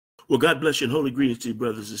Well, God bless you and holy greetings to you,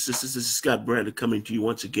 brothers and sisters. This is Scott Bradley coming to you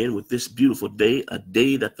once again with this beautiful day, a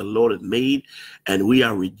day that the Lord has made, and we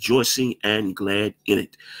are rejoicing and glad in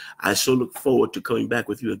it. I so look forward to coming back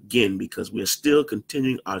with you again because we are still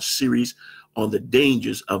continuing our series on the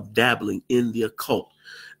dangers of dabbling in the occult.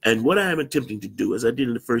 And what I am attempting to do, as I did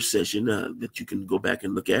in the first session that you can go back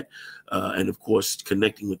and look at, and of course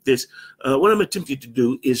connecting with this, what I'm attempting to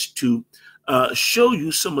do is to show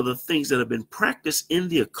you some of the things that have been practiced in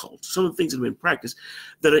the occult, some of the things that have been practiced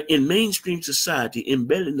that are in mainstream society,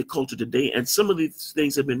 embedded in the culture today, and some of these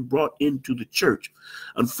things have been brought into the church.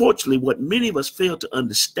 Unfortunately, what many of us fail to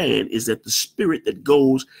understand is that the spirit that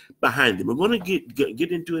goes behind them. We're going to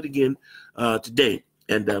get into it again today,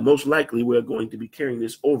 and most likely we're going to be carrying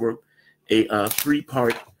this over a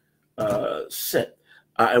three-part set.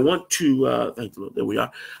 I want to, thank you, there we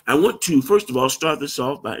are. I want to, first of all, start this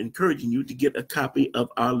off by encouraging you to get a copy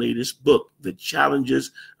of our latest book, The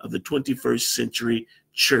Challenges of the 21st Century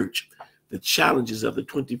Church. The Challenges of the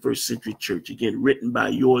 21st Century Church, again, written by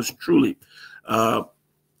yours truly. As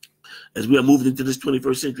we are moving into this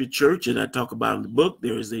 21st century church, and I talk about in the book,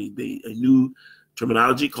 there is a new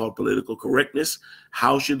terminology called political correctness.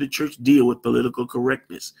 How should the church deal with political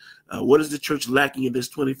correctness? What is the church lacking in this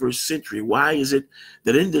 21st century? Why is it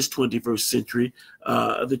that in this 21st century,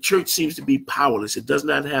 the church seems to be powerless? It does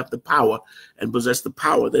not have the power and possess the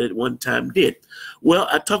power that it one time did. Well,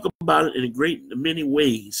 I talk about it in many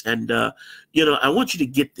ways. And, I want you to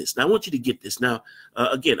get this. Now, I want you to get this. Now,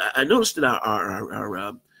 again, I noticed that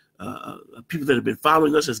our people that have been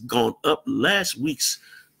following us has gone up. Last week's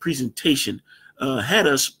presentation had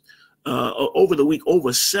us over the week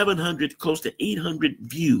over 700, close to 800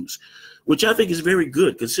 views, which I think is very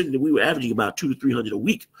good considering that we were averaging about 200 to 300 a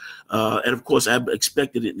week. And of course, I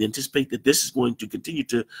expected and anticipate that this is going to continue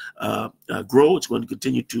to grow. It's going to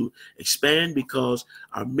continue to expand because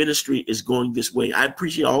our ministry is going this way. I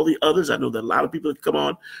appreciate all the others. I know that a lot of people have come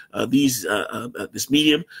on this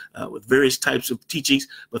medium with various types of teachings,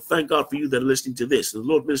 but thank God for you that are listening to this. And the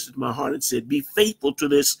Lord ministered to my heart and said, be faithful to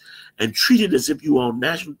this and treat it as if you were on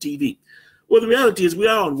national TV. Well, the reality is we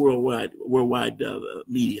are on worldwide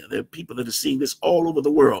media. There are people that are seeing this all over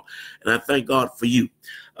the world, and I thank God for you.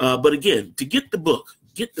 But again, to get the book,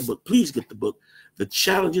 please get the book, The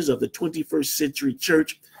Challenges of the 21st Century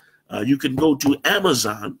Church. You can go to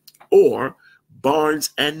Amazon or Barnes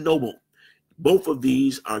 & Noble. Both of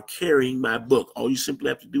these are carrying my book. All you simply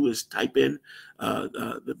have to do is type in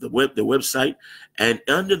the website, and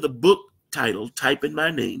under the book title, type in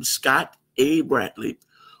my name, Scott A. Bradley,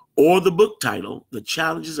 or the book title, The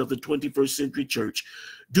Challenges of the 21st Century Church.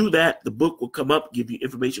 Do that. The book will come up, give you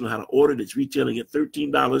information on how to order it. It's retailing at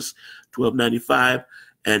 $13, $12.95.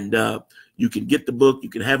 And you can get the book. You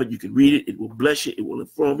can have it. You can read it. It will bless you. It will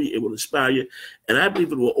inform you. It will inspire you. And I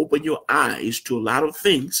believe it will open your eyes to a lot of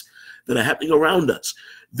things that are happening around us.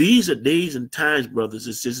 These are days and times, brothers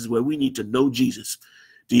and sisters, where we need to know Jesus.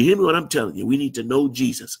 Do you hear me what I'm telling you? We need to know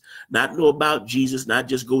Jesus, not know about Jesus, not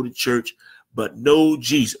just go to church, but know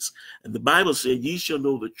Jesus. And the Bible said, ye shall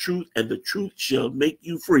know the truth, and the truth shall make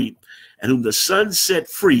you free. And whom the Son set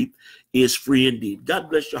free is free indeed. God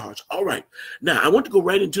bless your hearts. All right. Now, I want to go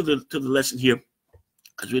right into the lesson here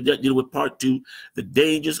as we're dealing with part 2, the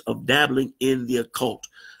dangers of dabbling in the occult.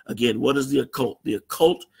 Again, what is the occult? The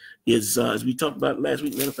occult is, as we talked about last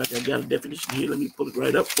week, matter of fact, I got a definition here. Let me pull it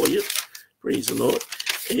right up for you. Praise the Lord.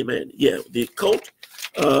 Amen. Yeah, the occult,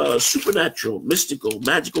 supernatural, mystical,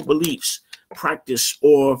 magical beliefs, practice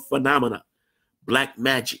or phenomena, black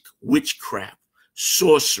magic, witchcraft,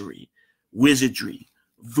 sorcery, wizardry,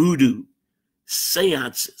 voodoo,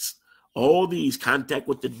 seances, all these, contact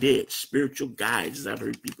with the dead, spiritual guides, as I've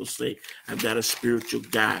heard people say. I've got a spiritual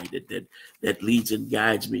guide that leads and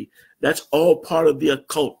guides me. That's all part of the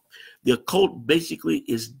occult. The occult basically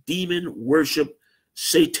is demon worship,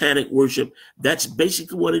 satanic worship. That's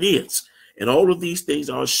basically what it is. And all of these things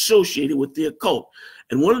are associated with the occult.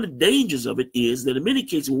 And one of the dangers of it is that in many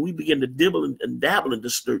cases, when we begin to dibble and dabble into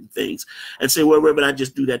certain things and say, well, Reverend, I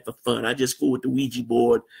just do that for fun. I just fool with the Ouija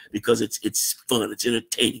board because it's fun. It's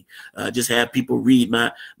entertaining. Just have people read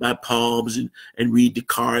my palms and read the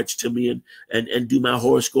cards to me and do my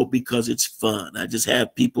horoscope because it's fun. I just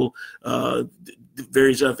have people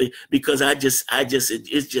various other things because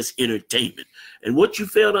it's just entertainment. And what you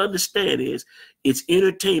fail to understand is it's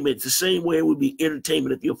entertainment. It's the same way it would be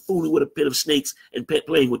entertainment if you're fooling with a pit of snakes and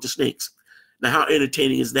playing with the snakes. Now, how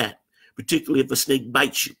entertaining is that? Particularly if a snake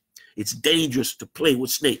bites you. It's dangerous to play with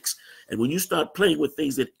snakes. And when you start playing with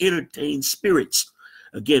things that entertain spirits,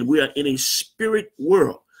 again, we are in a spirit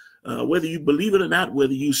world. Whether you believe it or not,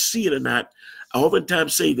 whether you see it or not, I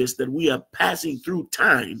oftentimes say this, that we are passing through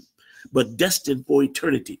time but destined for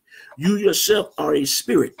eternity. You yourself are a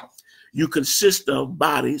spirit. You consist of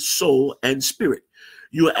body, soul, and spirit.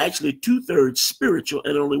 You are actually 2/3 spiritual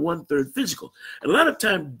and only 1/3 physical. And a lot of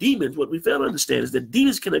times demons, what we fail to understand is that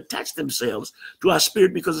demons can attach themselves to our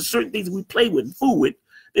spirit because of certain things that we play with and fool with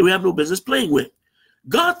that we have no business playing with.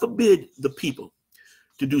 God forbid the people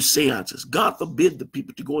to do seances. God forbid the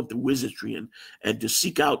people to go into wizardry and to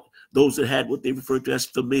seek out those that had what they refer to as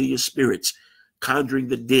familiar spirits, conjuring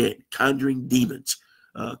the dead, conjuring demons,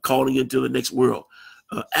 calling into the next world.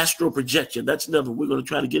 Astral projection, that's another. We're going to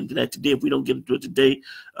try to get into that today. If we don't get into it today,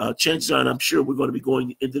 chances are, and I'm sure we're going to be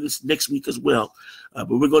going into this next week as well, but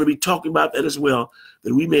we're going to be talking about that as well,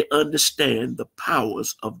 that we may understand the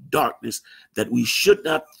powers of darkness that we should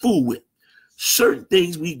not fool with. Certain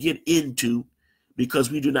things we get into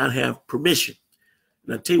because we do not have permission.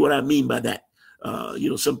 And I'll tell you what I mean by that.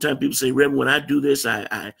 Sometimes people say, Reverend, when I do this,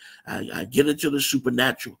 I get into the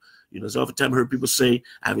supernatural. There's oftentimes I heard people say,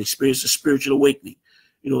 I've experienced a spiritual awakening.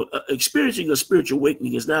 Experiencing a spiritual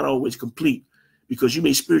awakening is not always complete because you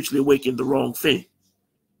may spiritually awaken the wrong thing.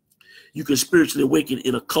 You can spiritually awaken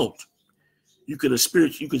in a cult. You can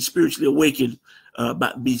spiritually awaken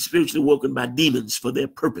be spiritually awoken by demons for their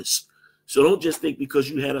purpose. So don't just think because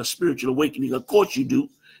you had a spiritual awakening. Of course you do,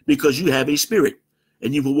 because you have a spirit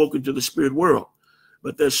and you've awoken to the spirit world.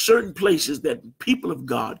 But there's certain places that people of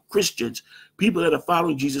God, Christians, people that are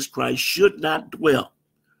following Jesus Christ should not dwell,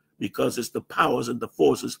 because it's the powers and the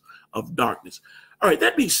forces of darkness. All right,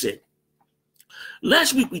 that being said,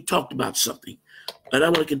 last week we talked about something, and I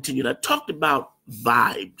want to continue. I talked about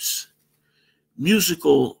vibes,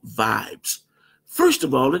 musical vibes. First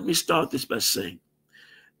of all, let me start this by saying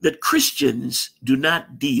that Christians do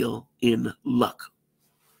not deal in luck.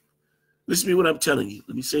 Listen to me what I'm telling you.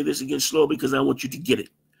 Let me say this again slowly because I want you to get it.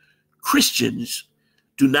 Christians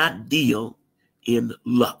do not deal in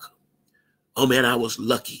luck. Oh man, I was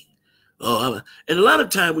lucky. And a lot of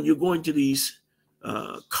time when you're going to these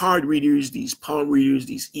card readers, these palm readers,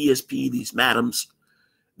 these ESP, these madams,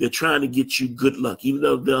 they're trying to get you good luck, even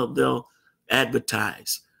though they'll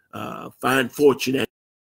advertise, find fortune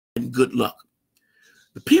and good luck.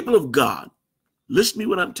 The people of God, listen to me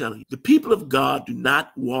what I'm telling you. The people of God do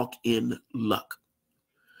not walk in luck.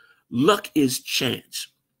 Luck is chance.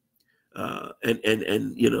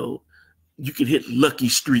 And you can hit lucky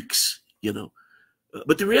streaks,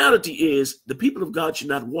 But the reality is the people of God should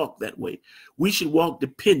not walk that way. We should walk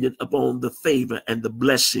dependent upon the favor and the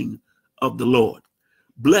blessing of the Lord.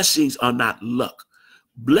 Blessings are not luck.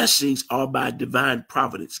 Blessings are by divine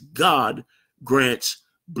providence. God grants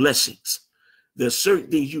blessings. There's certain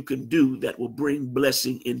things you can do that will bring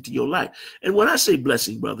blessing into your life. And when I say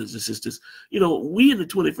blessing, brothers and sisters, we in the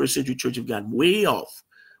 21st century church have gotten way off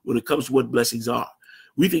when it comes to what blessings are.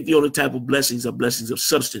 We think the only type of blessings are blessings of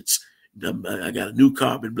substance. I got a new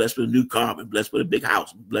car, been blessed with a new car, been blessed with a big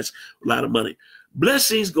house, been blessed with a lot of money.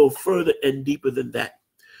 Blessings go further and deeper than that.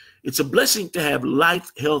 It's a blessing to have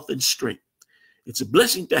life, health, and strength. It's a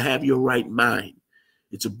blessing to have your right mind.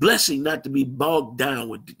 It's a blessing not to be bogged down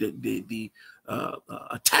with the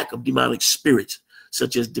attack of demonic spirits,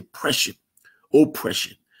 such as depression,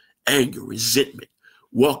 oppression, anger, resentment,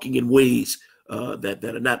 walking in ways that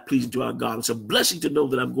are not pleasing to our God. It's a blessing to know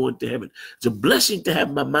that I'm going to heaven. It's a blessing to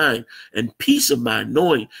have my mind and peace of mind,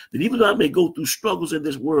 knowing that even though I may go through struggles in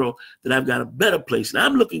this world, that I've got a better place, and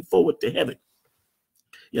I'm looking forward to heaven.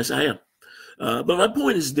 Yes, I am. But my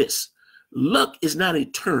point is this. Luck is not a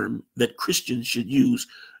term that Christians should use,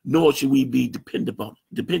 nor should we be dependent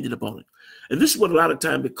upon it. And this is what a lot of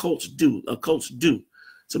times occults do.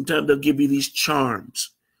 Sometimes they'll give you these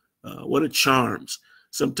charms. What are charms?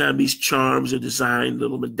 Sometimes these charms are designed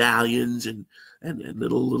little medallions and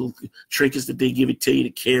little trinkets that they give it to you to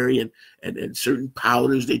carry, and certain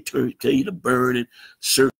powders they tell you to burn, and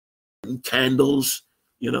certain candles.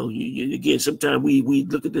 Again, sometimes we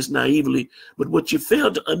look at this naively, but what you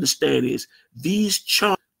fail to understand is these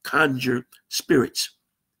charms conjure spirits.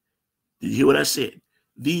 Did you hear what I said?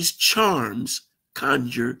 These charms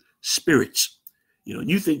conjure spirits.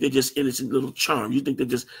 You think they're just innocent little charms. You think they're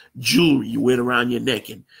just jewelry you wear around your neck,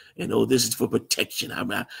 and this is for protection.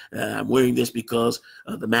 I'm wearing this because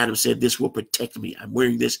the madam said this will protect me. I'm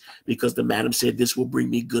wearing this because the madam said this will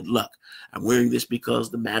bring me good luck. I'm wearing this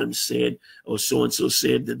because the madam said, or so and so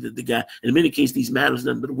said, the guy. And in many cases, these madams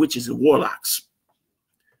are nothing but witches and warlocks.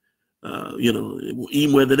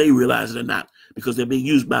 Even whether they realize it or not, because they're being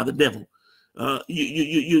used by the devil.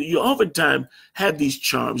 You oftentimes have these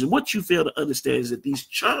charms, and what you fail to understand is that these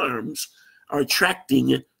charms are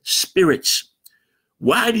attracting spirits.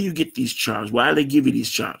 Why do you get these charms? Why do they give you these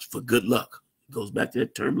charms? For good luck. Goes back to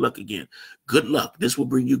that term luck again. Good luck. This will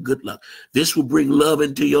bring you good luck. This will bring love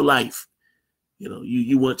into your life. You know,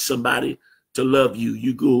 you want somebody to love you.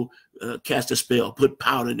 You go cast a spell, put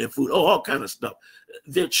powder in their food, all kind of stuff.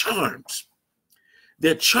 They're charms.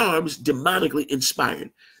 They're charms demonically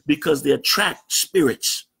inspired because they attract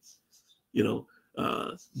spirits. You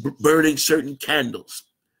know, burning certain candles.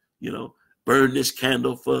 You know, burn this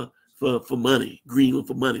candle for money, green one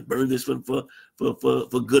for money, burn this one for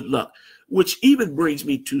good luck, which even brings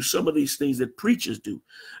me to some of these things that preachers do.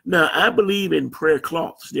 Now, I believe in prayer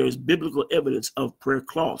cloths. There is biblical evidence of prayer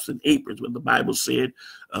cloths and aprons when the Bible said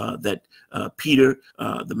that Peter,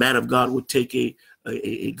 the man of God, would take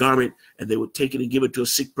a garment and they would take it and give it to a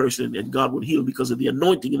sick person and God would heal because of the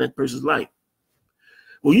anointing in that person's life.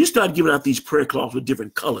 Well, you start giving out these prayer cloths with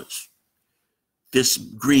different colors. This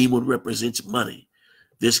green one represents money.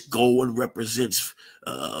 This gold one represents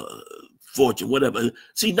fortune, whatever.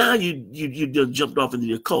 See, now you just jumped off into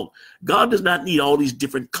the occult. God does not need all these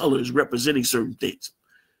different colors representing certain things.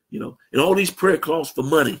 You know, and all these prayer cloths for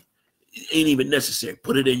money ain't even necessary.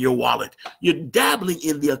 Put it in your wallet. You're dabbling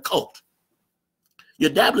in the occult. You're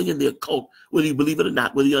dabbling in the occult, whether you believe it or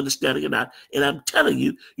not, whether you understand it or not. And I'm telling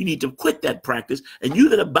you, you need to quit that practice. And you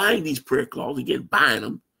that are buying these prayer cloths, again, buying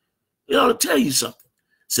them, it ought to tell you something.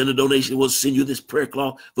 Send a donation. We'll send you this prayer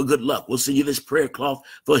cloth for good luck. We'll send you this prayer cloth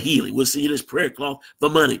for healing. We'll send you this prayer cloth for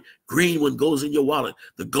money. Green one goes in your wallet.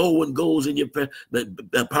 The gold one goes in your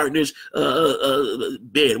partner's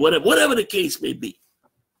bed. Whatever the case may be.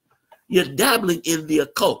 You're dabbling in the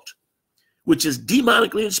occult, which is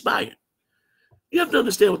demonically inspired. You have to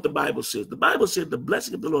understand what the Bible says. The Bible said the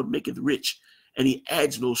blessing of the Lord maketh rich, and he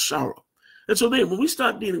adds no sorrow. And so then when we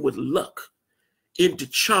start dealing with luck into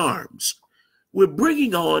charms, we're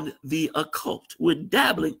bringing on the occult. We're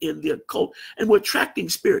dabbling in the occult, and we're attracting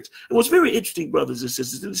spirits. And what's very interesting, brothers and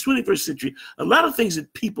sisters, in the 21st century, a lot of things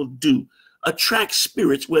that people do attract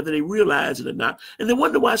spirits, whether they realize it or not. And they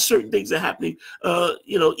wonder why certain things are happening,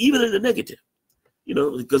 you know, even in the negative. You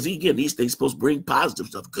know, because, again, these things are supposed to bring positive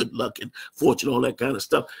stuff, good luck and fortune, all that kind of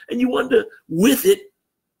stuff. And you wonder, with it,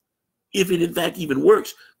 if it in fact even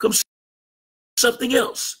works, comes something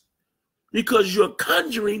else. Because you're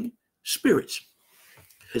conjuring spirits.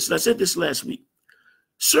 So I said this last week.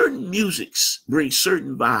 Certain musics bring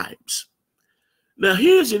certain vibes. Now,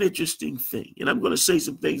 here's an interesting thing, and I'm going to say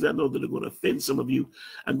some things I know that are going to offend some of you.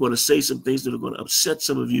 I'm going to say some things that are going to upset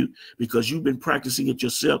some of you because you've been practicing it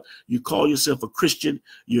yourself. You call yourself a Christian.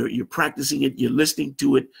 You're practicing it. You're listening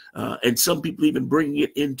to it, and some people even bringing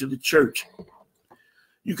it into the church.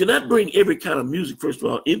 You cannot bring every kind of music, first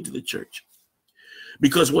of all, into the church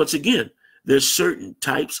because, once again, there's certain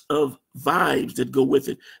types of vibes that go with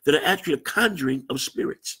it that are actually a conjuring of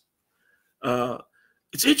spirits.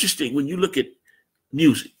 It's interesting when you look at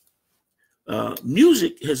music.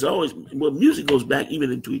 Music has always, well, music goes back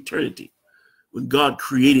even into eternity. When God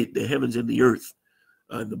created the heavens and the earth,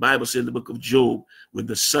 the Bible said in the book of Job, when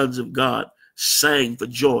the sons of God sang for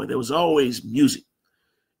joy, there was always music.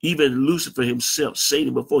 Even Lucifer himself,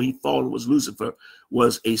 Satan, before he fallen, was Lucifer,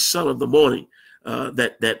 was a son of the morning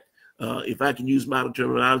if I can use modern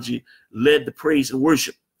terminology, led the praise and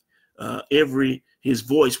worship. His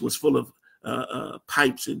voice was full of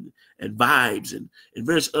pipes and vibes and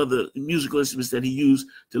various other musical instruments that he used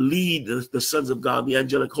to lead the sons of God, the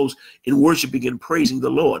angelic host, in worshiping and praising the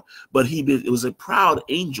Lord. But it was a proud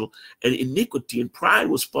angel, and iniquity and pride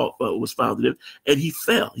was found in him, and he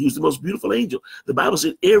fell. He was the most beautiful angel. The Bible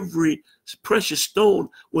said every precious stone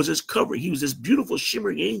was his covering. He was this beautiful,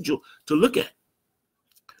 shimmering angel to look at.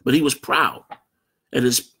 But he was proud, and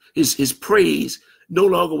his praise no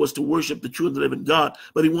longer was to worship the true and the living God,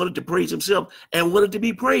 but he wanted to praise himself and wanted to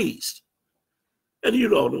be praised. And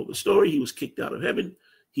you all know the story. He was kicked out of heaven.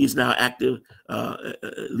 He is now active,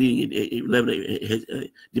 leading a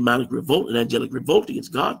demonic revolt, an angelic revolt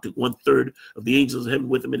against God. Took 1/3 of the angels of heaven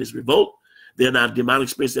with him in his revolt. They're not demonic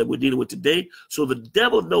spirits that we're dealing with today. So the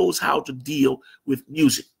devil knows how to deal with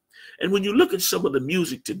music. And when you look at some of the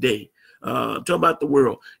music today, I'm talking about the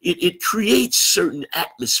world, it creates certain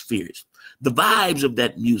atmospheres. The vibes of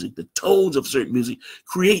that music, the tones of certain music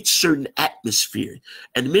create certain atmosphere.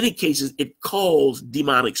 And in many cases, it calls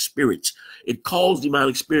demonic spirits. It calls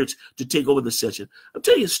demonic spirits to take over the session. I'll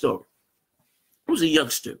tell you a story. I was a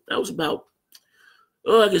youngster. I was about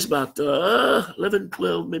 11,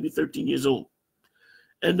 12, maybe 13 years old.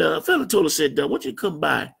 And a fellow told us, said, I want you to come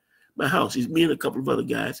by my house. He's me and a couple of other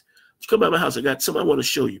guys. Come by my house. I got something I want to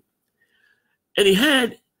show you. And he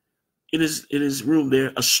had in his room there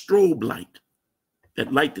a strobe light,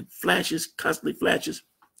 that light that flashes, constantly flashes.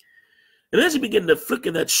 And as he began to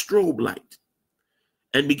flicker that strobe light,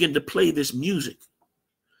 and began to play this music.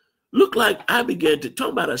 Looked like I began to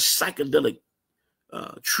talk about a psychedelic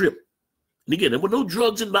trip. And again, there were no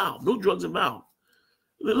drugs involved, no drugs involved.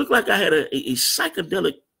 It looked like I had a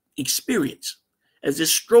psychedelic experience as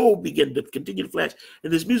this strobe began to continue to flash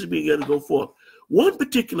and this music began to go forth. One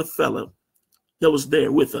particular fellow that was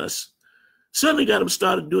there with us suddenly got him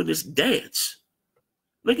started doing this dance.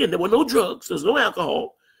 And again, there were no drugs, there was no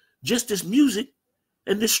alcohol, just this music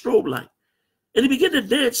and this strobe light. And he began to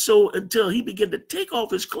dance so until he began to take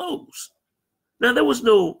off his clothes. Now, there was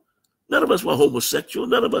none of us were homosexual.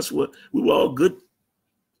 None of us we were all good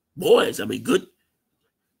boys. I mean, good,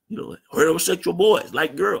 heterosexual boys,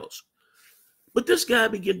 like girls. But this guy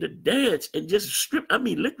began to dance and just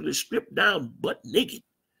literally strip down butt naked,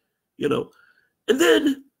 And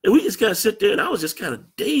then we just kind of sit there and I was just kind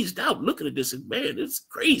of dazed out looking at this and man, it's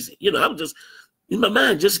crazy. I'm just in my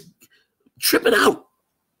mind, just tripping out.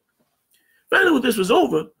 Finally, when this was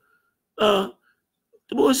over, the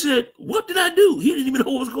boy said, "What did I do?" He didn't even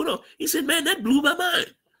know what was going on. He said, "Man, that blew my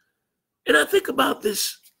mind." And I think about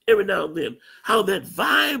this every now and then, how that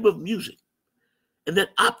vibe of music and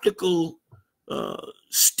that optical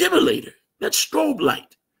stimulator, that strobe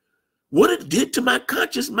light, what it did to my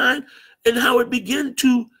conscious mind and how it began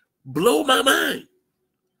to blow my mind.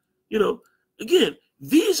 Again,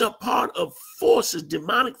 these are part of forces,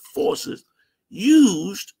 demonic forces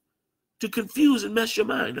used to confuse and mess your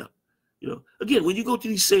mind up. Again, when you go to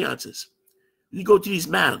these seances, you go to these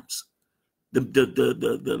madams,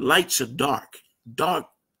 the lights are dark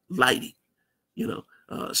lighting,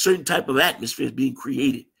 certain type of atmosphere is being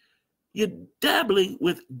created. You're dabbling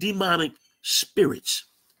with demonic spirits.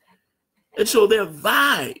 And so there are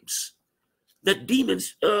vibes that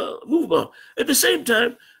demons move on. At the same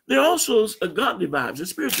time, there are also godly vibes and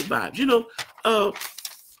spiritual vibes.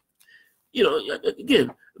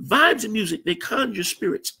 Again, vibes and music, they conjure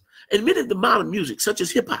spirits. And many of the modern music, such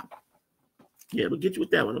as hip hop, yeah, we'll get you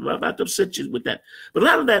with that one. I'm about to upset you with that. But a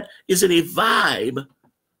lot of that is in a vibe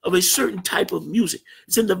of a certain type of music.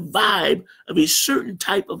 It's in the vibe of a certain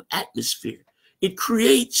type of atmosphere. It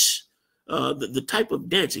creates the type of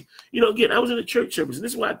dancing. Again, I was in a church service, and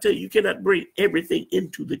this is why I tell you cannot bring everything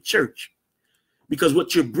into the church, because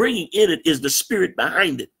what you're bringing in it is the spirit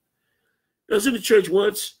behind it. I was in the church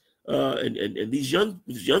once, and this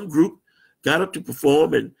young group got up to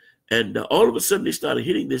perform, and all of a sudden they started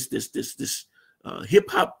hitting this hip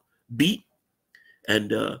hop beat, and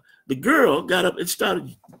the girl got up and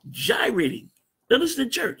started gyrating. Now this is in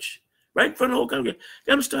church, right in front of the whole congregation.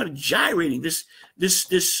 Got up and started gyrating this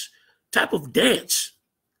type of dance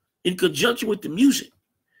in conjunction with the music.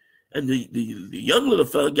 And the young little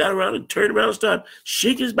fella got around and turned around and started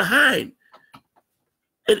shaking his behind.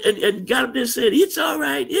 And got up there and said, "It's all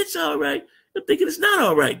right, it's all right." I'm thinking it's not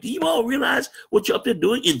all right. Do you all realize what you're up there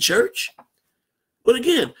doing in church? But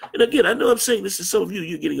again, I know I'm saying this to some of you,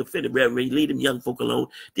 you're getting offended, Reverend, leave them young folk alone.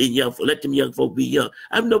 Let them young folk be young.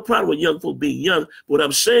 I have no problem with young folk being young. What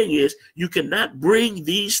I'm saying is you cannot bring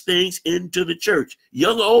these things into the church,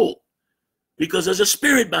 young or old, because there's a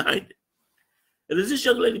spirit behind it. And as this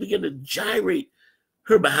young lady began to gyrate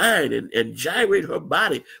her behind and gyrate her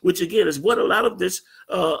body, which again is what a lot of these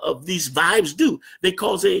vibes do. They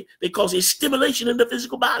cause a stimulation in the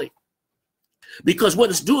physical body. Because what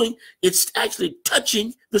it's doing, it's actually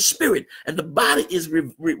touching the spirit, and the body is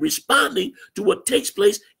responding to what takes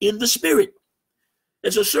place in the spirit.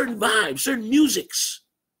 And so certain vibes, certain musics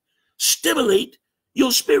stimulate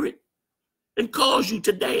your spirit and cause you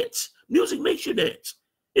to dance. Music makes you dance.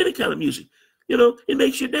 Any kind of music, it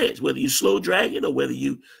makes you dance. Whether you slow dragging or whether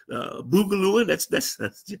you boogalooing, that's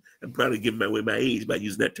I'm probably giving away my age by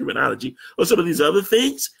using that terminology, or some of these other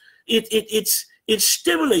things. It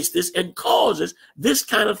stimulates this and causes this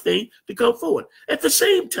kind of thing to come forward. At the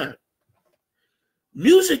same time,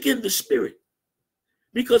 music in the spirit,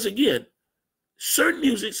 because again, certain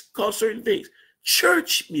music cause certain things.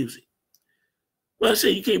 Church music. Well, I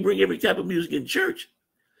say you can't bring every type of music in church,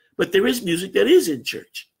 but there is music that is in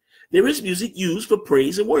church. There is music used for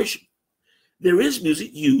praise and worship. There is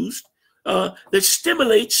music used that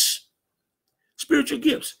stimulates spiritual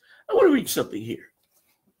gifts. I want to read something here.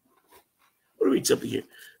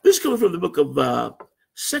 This is coming from the book of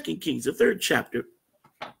 2 Kings, the 3rd chapter,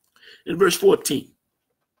 in verse 14.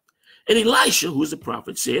 And Elisha, who is the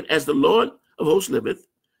prophet, said, "As the Lord of hosts liveth,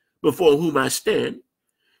 before whom I stand,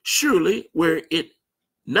 surely were it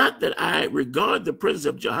not that I regard the presence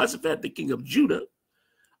of Jehoshaphat, the king of Judah,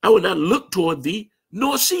 I would not look toward thee,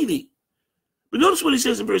 nor see thee." But notice what he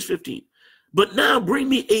says in verse 15. "But now bring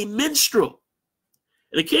me a minstrel."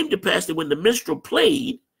 And it came to pass that when the minstrel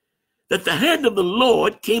played, that the hand of the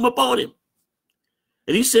Lord came upon him.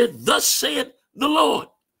 And he said, thus saith the Lord.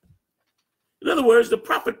 In other words, the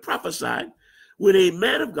prophet prophesied when a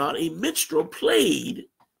man of God, a minstrel, played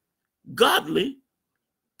godly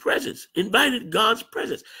presence, invited God's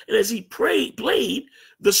presence. And as he played,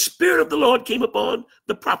 the Spirit of the Lord came upon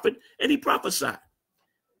the prophet and he prophesied.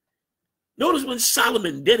 Notice when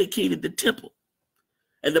Solomon dedicated the temple,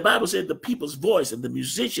 and the Bible said the people's voice and the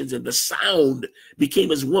musicians and the sound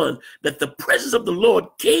became as one, that the presence of the Lord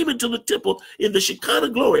came into the temple in the Shekinah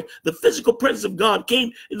glory. The physical presence of God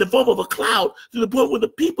came in the form of a cloud to the point where the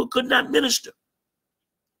people could not minister.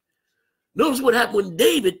 Notice what happened when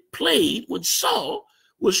David played, when Saul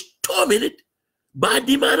was tormented by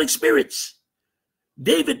demonic spirits.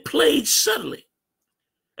 David played subtly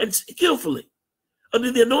and skillfully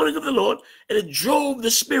under the anointing of the Lord, and it drove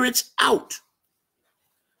the spirits out.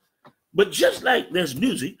 But just like there's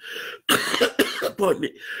music, pardon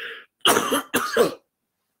me,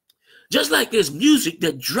 just like there's music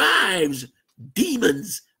that drives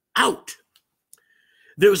demons out,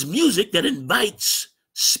 there's music that invites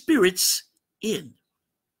spirits in.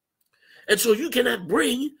 And so you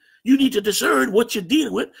need to discern what you're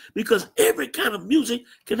dealing with, because every kind of music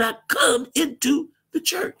cannot come into the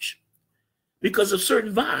church because of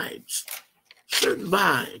certain vibes. Certain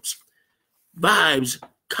vibes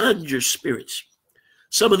conjure spirits.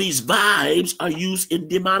 Some of these vibes are used in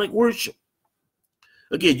demonic worship.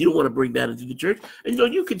 Again, you don't want to bring that into the church. And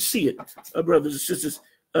you can see it, brothers and sisters,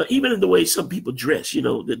 even in the way some people dress,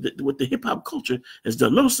 what the hip-hop culture has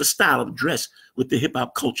done. Notice the style of dress with the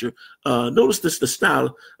hip-hop culture. Notice the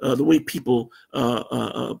style, the way people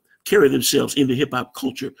carry themselves in the hip-hop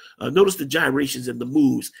culture. Notice the gyrations and the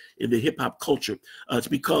moves in the hip-hop culture. It's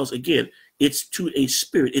because, again, it's to a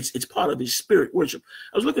spirit. It's part of his spirit worship.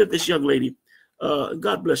 I was looking at this young lady.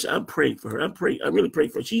 God bless her. I'm praying for her. I'm really praying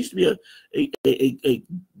for her. She used to be a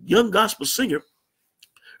young gospel singer.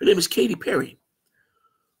 Her name is Katy Perry,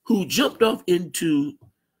 who jumped off into,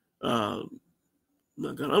 my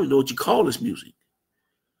God, I don't know what you call this music.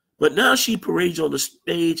 But now she parades on the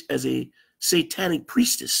stage as a satanic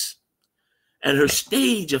priestess. And her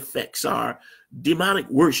stage effects are demonic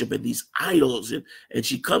worship and these idols. And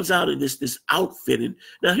she comes out in this outfit. And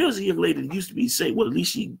now here's a young lady that used to be saying, well, at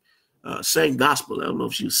least she sang gospel. I don't know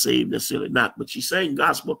if she was saved necessarily or not, but she sang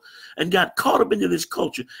gospel and got caught up into this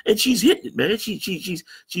culture. And she's hitting it, man.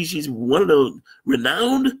 She's one of the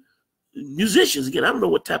renowned musicians. Again, I don't know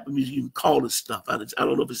what type of music you can call this stuff. I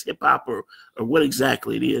don't know if it's hip hop or what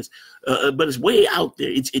exactly it is, but it's way out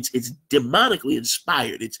there. It's demonically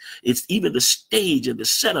inspired. It's even the stage and the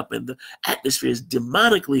setup and the atmosphere is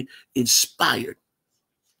demonically inspired.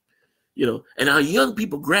 And our young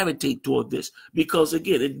people gravitate toward this because,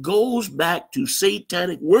 again, it goes back to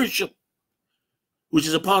satanic worship, which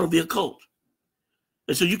is a part of the occult.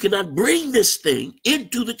 And so you cannot bring this thing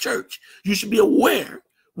into the church. You should be aware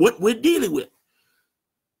what we're dealing with.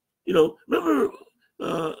 Remember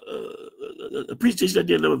a presentation I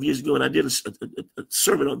did a number of years ago, and I did a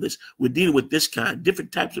sermon on this. We're dealing with this kind,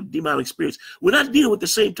 different types of demonic spirits. We're not dealing with the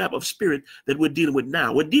same type of spirit that we're dealing with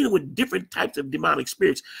now. We're dealing with different types of demonic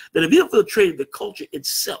spirits that have infiltrated the culture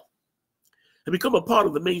itself and become a part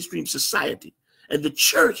of the mainstream society. And the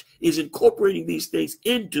church is incorporating these things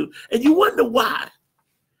into, and you wonder why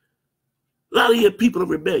a lot of your people are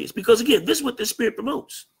rebellious. Because, again, this is what this spirit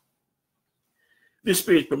promotes. This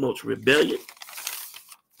spirit promotes rebellion.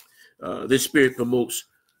 This spirit promotes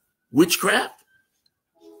witchcraft.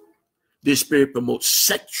 This spirit promotes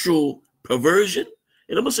sexual perversion.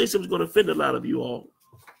 And I'm going to say something's going to offend a lot of you all,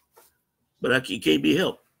 but it can't be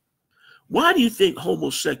helped. Why do you think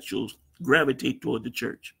homosexuals gravitate toward the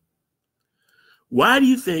church? Why do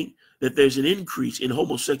you think that there's an increase in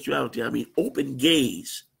homosexuality? I mean, open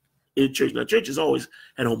gays in the church. Now, church has always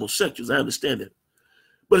had homosexuals. I understand that.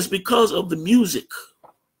 But it's because of the music,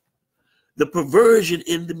 the perversion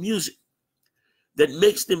in the music that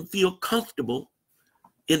makes them feel comfortable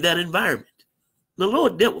in that environment. The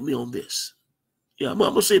Lord dealt with me on this. Yeah, I'm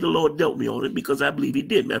going to say the Lord dealt me on it because I believe he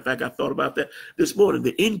did. Matter of fact, I thought about that this morning,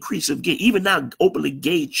 the increase of gay, even now openly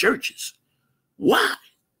gay churches. Why?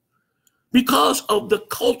 Because of the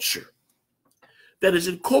culture that has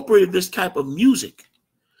incorporated this type of music.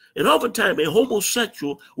 And oftentimes a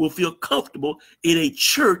homosexual will feel comfortable in a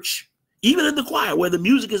church, even in the choir, where the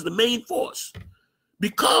music is the main force,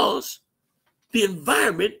 because the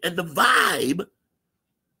environment and the vibe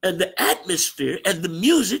and the atmosphere and the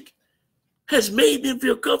music has made them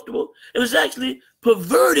feel comfortable and has actually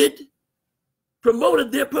promoted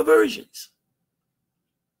their perversions.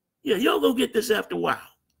 Yeah, y'all gonna get this after a while.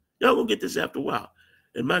 Y'all gonna get this after a while.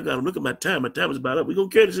 And my God, I'm looking at my time. My time is about up. We're gonna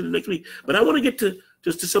carry this in the next week. But I want to get to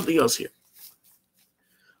something else here.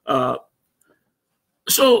 So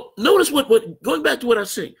notice what going back to what I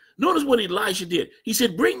say, notice what Elisha did. He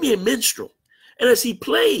said, bring me a minstrel. And as he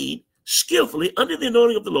played skillfully under the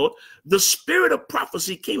anointing of the Lord, the spirit of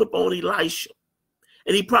prophecy came upon Elisha,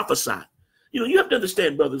 and he prophesied. You have to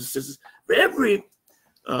understand, brothers and sisters, for every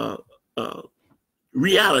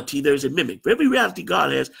reality, there's a mimic. For every reality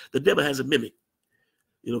God has, the devil has a mimic.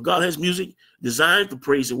 God has music designed for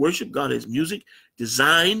praise and worship. God has music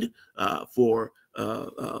designed for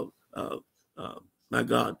my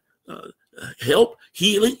God, help,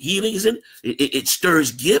 healing. Healing is in it. It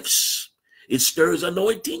stirs gifts. It stirs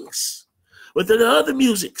anointings. But there are other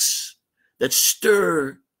musics that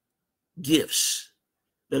stir gifts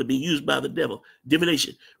that are being used by the devil.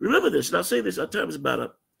 Divination. Remember this, and I'll say this, our time is about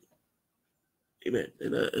up. Amen.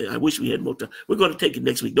 And I wish we had more time. We're going to take it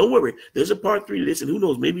next week. Don't worry. There's a part 3 to this, and who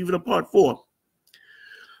knows, maybe even a part 4.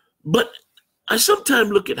 But I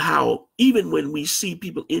sometimes look at how, even when we see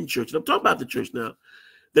people in church, and I'm talking about the church now,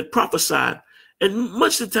 that prophesy, and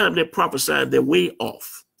much of the time they're prophesying, they're way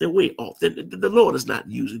off. They're way off. The Lord is not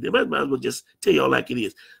using them. I might as well just tell y'all like it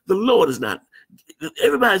is. The Lord is not.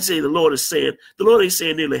 Everybody say the Lord is saying, the Lord ain't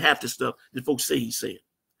saying nearly half the stuff that folks say he's saying.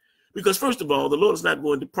 Because first of all, the Lord is not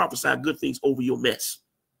going to prophesy good things over your mess.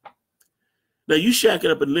 Now, you shacking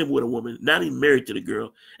up and living with a woman, not even married to the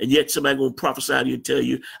girl, and yet somebody going to prophesy to you and tell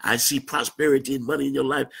you, I see prosperity and money in your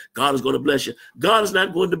life. God is going to bless you. God is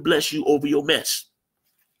not going to bless you over your mess.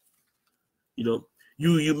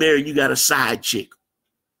 You married, you got a side chick,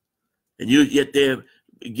 and you're yet there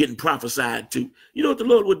getting prophesied to. You know what the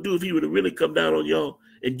Lord would do if he were to really come down on y'all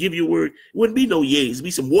and give you a word? It wouldn't be no yays, it'd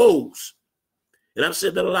be some woes. And I've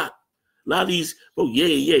said that a lot. A lot of these,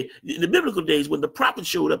 yeah. In the biblical days, when the prophet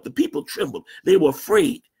showed up, the people trembled. They were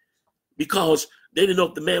afraid because they didn't know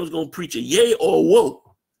if the man was going to preach a yay or a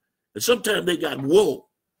woe. And sometimes they got woe.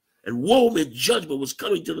 And woe meant judgment was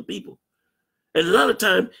coming to the people. And a lot of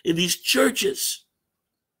time in these churches,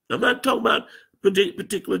 I'm not talking about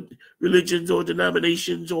particular religions or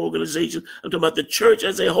denominations or organizations. I'm talking about the church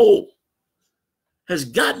as a whole has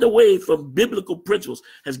gotten away from biblical principles,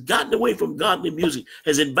 has gotten away from godly music,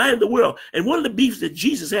 has invited the world. And one of the beefs that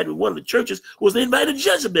Jesus had with one of the churches was they invited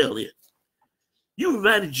Jezebel in. You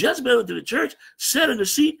invited Jezebel into the church, sat in the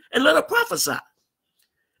seat, and let her prophesy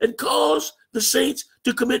and cause the saints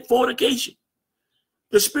to commit fornication.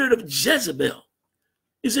 The spirit of Jezebel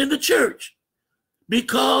is in the church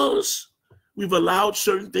because we've allowed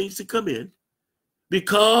certain things to come in,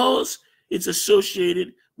 because it's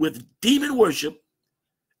associated with demon worship,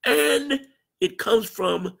 and it comes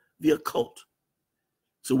from the occult.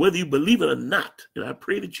 So whether you believe it or not, and I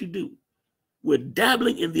pray that you do, we're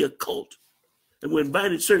dabbling in the occult, and we're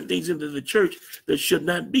inviting certain things into the church that should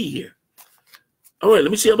not be here. All right, let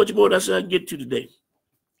me see how much more I can get to today.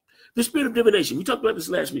 The spirit of divination. We talked about this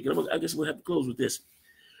last week, and I guess we'll have to close with this.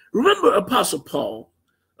 Remember, Apostle Paul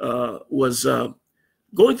was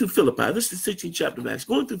going through Philippi. This is the 16th chapter of Acts.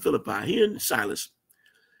 Going through Philippi, he and Silas.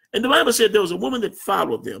 And the Bible said there was a woman that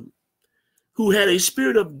followed them who had a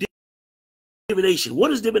spirit of divination.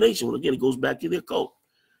 What is divination? Well, again, it goes back to the occult.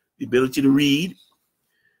 The ability to read,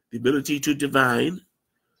 the ability to divine,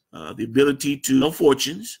 the ability to know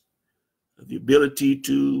fortunes, the ability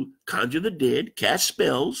to conjure the dead, cast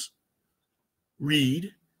spells,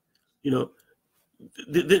 read.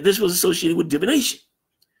 This was associated with divination.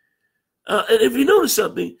 And if you notice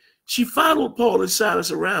something, she followed Paul and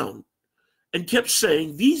Silas around and kept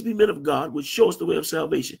saying, these be men of God, which show us the way of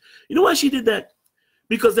salvation. You know why she did that?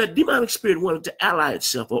 Because that demonic spirit wanted to ally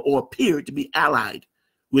itself or appeared to be allied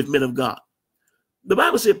with men of God. The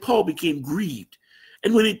Bible said Paul became grieved.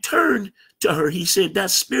 And when he turned to her, he said,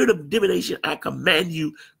 that spirit of divination, I command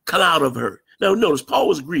you, come out of her. Now, notice, Paul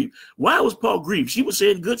was grieved. Why was Paul grieved? She was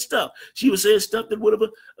saying good stuff. She was saying stuff that would have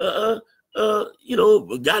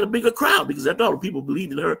got a bigger crowd, because after all, people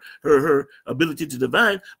believed in her ability to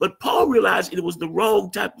divine. But Paul realized it was the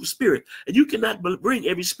wrong type of spirit, and you cannot bring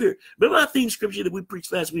every spirit. Remember our theme scripture that we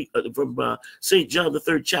preached last week from St. John, the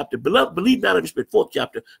 3rd chapter. Beloved, believe not every spirit. 4th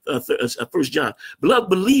chapter, 1 John.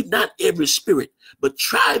 Beloved, believe not every spirit, but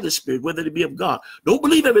try the spirit, whether it be of God. Don't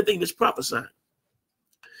believe everything that's prophesying.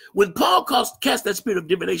 When Paul cast that spirit of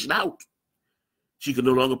divination out, she could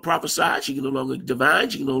no longer prophesy. She could no longer divine.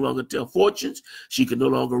 She could no longer tell fortunes. She could no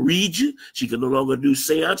longer read you. She could no longer do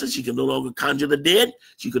seances. She could no longer conjure the dead.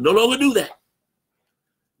 She could no longer do that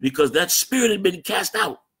because that spirit had been cast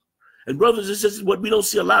out. And brothers and sisters, what we don't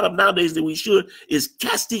see a lot of nowadays that we should is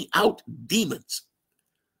casting out demons.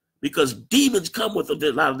 because demons come with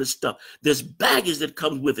a lot of this stuff. There's baggage that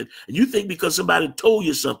comes with it. And you think because somebody told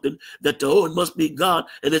you something that, oh, it must be God,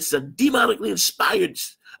 and it's a demonically inspired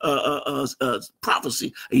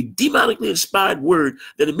prophecy, a demonically inspired word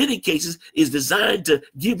that in many cases is designed to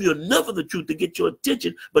give you enough of the truth to get your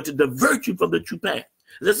attention, but to divert you from the true path.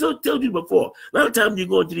 As I told you before, a lot of times you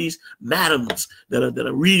go into these madams that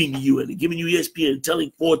are reading to you and giving you ESPN and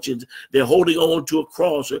telling fortunes. They're holding on to a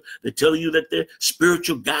cross, or they're telling you that their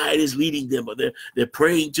spiritual guide is leading them, or they're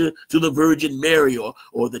praying to the Virgin Mary, or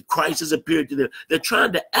that Christ has appeared to them. They're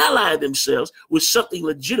trying to ally themselves with something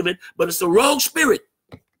legitimate, but it's the wrong spirit.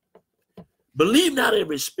 Believe not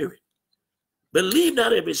every spirit. Believe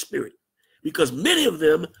not every spirit, because many of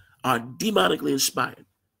them are demonically inspired.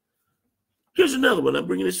 Here's another one. I'm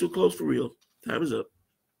bringing this to a close for real. Time is up.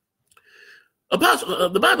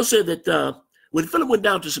 The Bible said that when Philip went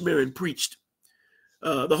down to Samaria and preached,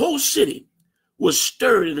 the whole city was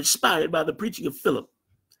stirred and inspired by the preaching of Philip.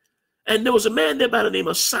 And there was a man there by the name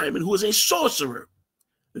of Simon, who was a sorcerer.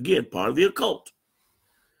 Again, part of the occult.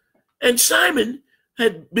 And Simon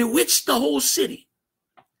had bewitched the whole city.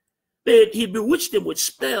 He bewitched them with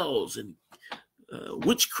spells and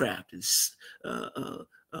witchcraft and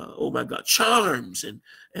oh my God, charms and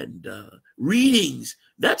readings.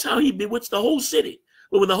 That's how he bewitched the whole city.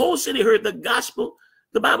 But when the whole city heard the gospel,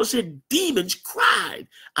 the Bible said demons cried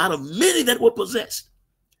out of many that were possessed.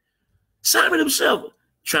 Simon himself,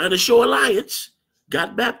 trying to show alliance,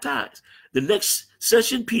 got baptized. The next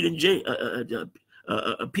session, Peter and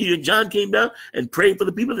John came down and prayed for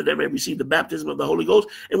the people that they may receive the baptism of the Holy Ghost.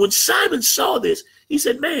 And when Simon saw this, he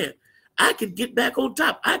said, man, I can get back on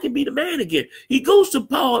top. I can be the man again. He goes to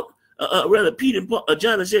Peter and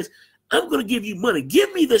John, and says, I'm going to give you money.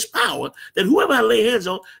 Give me this power that whoever I lay hands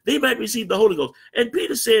on, they might receive the Holy Ghost. And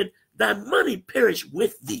Peter said, thy money perish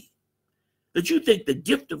with thee. That you think the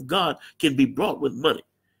gift of God can be brought with money.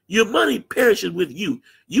 Your money perishes with you.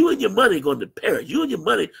 You and your money are going to perish. You and your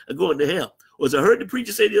money are going to hell. Or as I heard the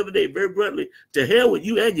preacher say the other day, very bluntly, to hell with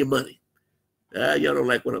you and your money. Y'all don't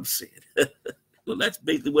like what I'm saying. Well, that's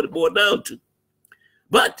basically what it boiled down to.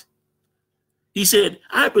 But he said,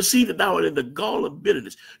 I perceive that thou art in the gall of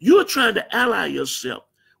bitterness. You're trying to ally yourself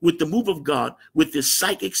with the move of God, with this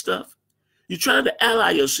psychic stuff. You're trying to ally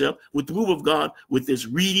yourself with the move of God, with this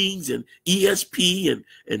readings and ESP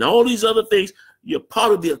and all these other things. You're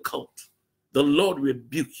part of the occult. The Lord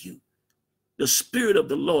rebuke you. The spirit of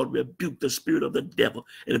the Lord rebuke the spirit of the devil.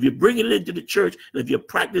 And if you're bringing it into the church, and if you're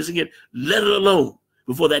practicing it, let it alone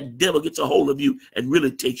before that devil gets a hold of you and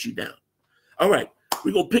really takes you down. All right,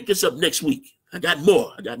 we're going to pick this up next week. I got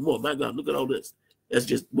more. My God, look at all this. That's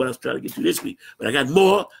just what I was trying to get to this week. But I got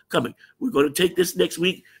more coming. We're going to take this next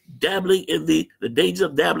week, dabbling in the dangers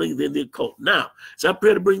of dabbling in the occult. Now, so I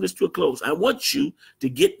pray to bring this to a close. I want you to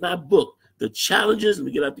get my book, The Challenges, let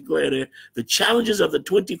me get out the glare there, The Challenges of the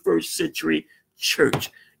 21st Century Church.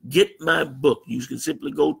 Get my book. You can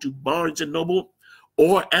simply go to Barnes & Noble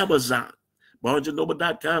or Amazon.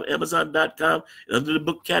 BarnesandNoble.com, Amazon.com, and under the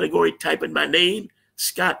book category, type in my name,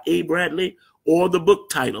 Scott A. Bradley, or the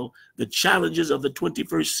book title, The Challenges of the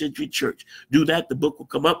 21st Century Church. Do that, the book will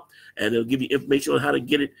come up, and it'll give you information on how to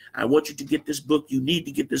get it. I want you to get this book. You need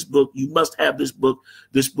to get this book. You must have this book.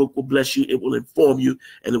 This book will bless you. It will inform you,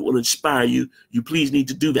 and it will inspire you. You please need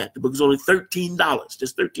to do that. The book is only $13,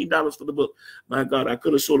 just $13 for the book. My God, I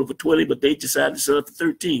could have sold it for $20, but they decided to sell it for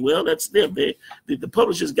 $13. Well, that's them, man. The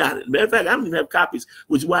publishers got it. Matter of fact, I don't even have copies,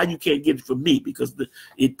 which is why you can't get it from me, because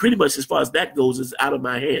it pretty much, as far as that goes, is out of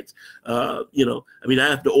my hands. I mean, I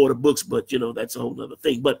have to order books, but, that's a whole other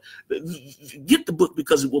thing. But get the book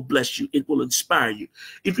because it will bless you. It will inspire you.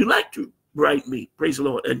 If you like to write me, praise the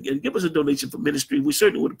Lord, and give us a donation for ministry, we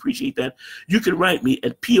certainly would appreciate that. You can write me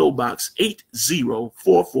at P.O. Box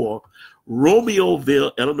 8044,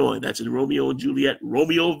 Romeoville, Illinois. That's in Romeo and Juliet,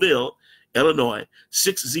 Romeoville, Illinois,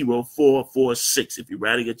 60446. If you're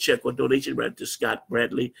writing a check or donation, write to Scott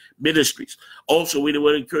Bradley Ministries. Also, we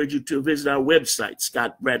want to encourage you to visit our website,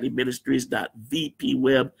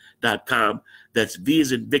 scottbradleyministries.vpweb.com. That's V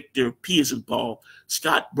as in Victor, P as in Paul,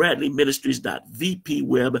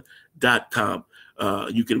 scottbradleyministries.vpweb.com.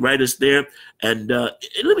 You can write us there. And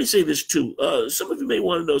let me say this too. Some of you may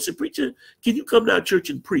want to know, say, preacher, can you come down to church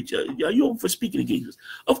and preach? Are you open for speaking engagements?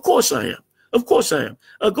 Of course I am. Of course I am.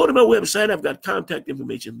 Go to my website. I've got contact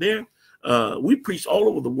information there. We preach all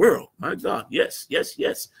over the world. My God. Yes.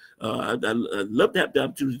 I'd love to have the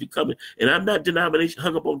opportunity to come in. And I'm not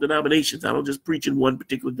hung up on denominations. I don't just preach in one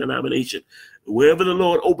particular denomination. Wherever the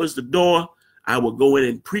Lord opens the door, I will go in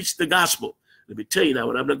and preach the gospel. Let me tell you now,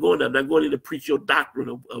 when I'm not going in to preach your doctrine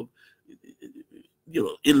of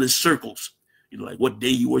endless circles. You know, like what day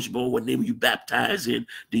you worship on, what name you baptized in,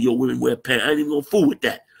 do your women wear pants? I ain't even gonna fool with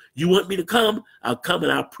that. You want me to come? I'll come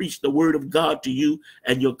and I'll preach the word of God to you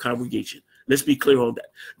and your congregation. Let's be clear on that.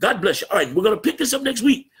 God bless you. All right, we're going to pick this up next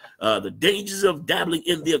week. The dangers of dabbling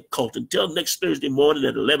in the occult. Until next Thursday morning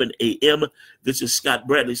at 11 a.m., this is Scott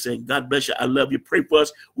Bradley saying, God bless you. I love you. Pray for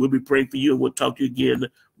us. We'll be praying for you, and we'll talk to you again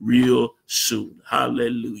real soon.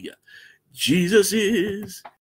 Hallelujah. Jesus is